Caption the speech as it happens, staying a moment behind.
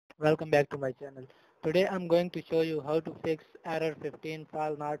Welcome back to my channel. Today I'm going to show you how to fix error 15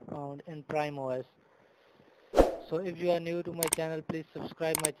 file not found in PrimeOS. So if you are new to my channel, please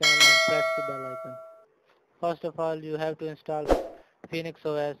subscribe my channel and press the bell icon. First of all, you have to install Phoenix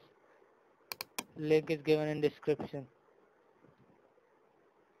OS. Link is given in description.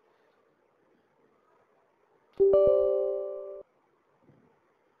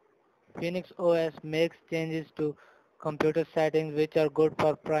 Phoenix OS makes changes to computer settings which are good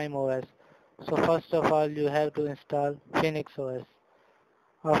for PrimeOS. So first of all, you have to install Phoenix OS.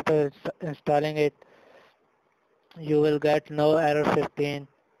 After installing it, you will get no error 15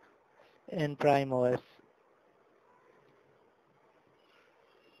 in PrimeOS.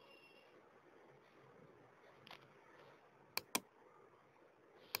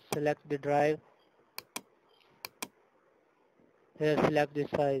 Select the drive. Here select the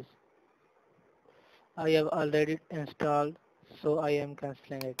size. I have already installed, so I am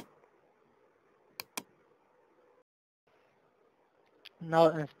cancelling it. Now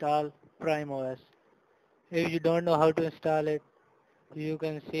install PrimeOS. If you don't know how to install it, you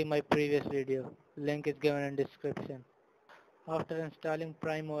can see my previous video. Link is given in description. After installing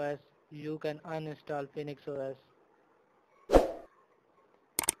PrimeOS, you can uninstall Phoenix OS.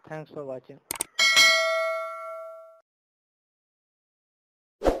 Thanks for watching.